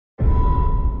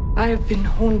I have been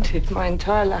haunted my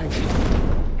entire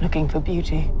life, looking for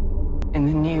beauty in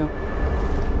the new.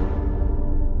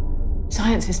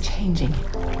 Science is changing.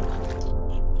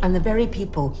 And the very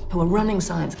people who are running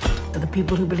science are the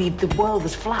people who believed the world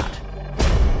was flat.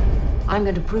 I'm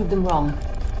going to prove them wrong.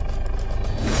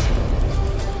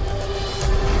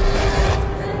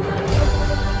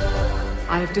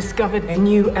 I have discovered a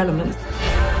new element.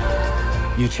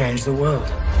 You changed the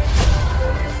world.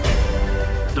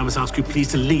 I must ask you please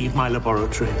to leave my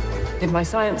laboratory. If my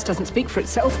science doesn't speak for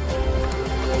itself,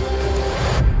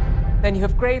 then you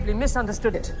have gravely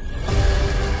misunderstood it.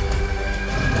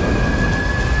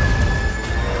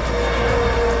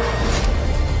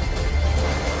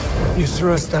 You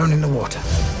threw us down in the water.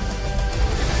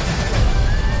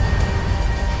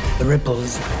 The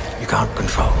ripples you can't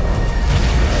control.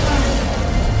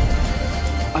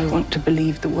 I want to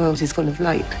believe the world is full of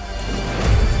light,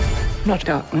 not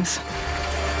darkness.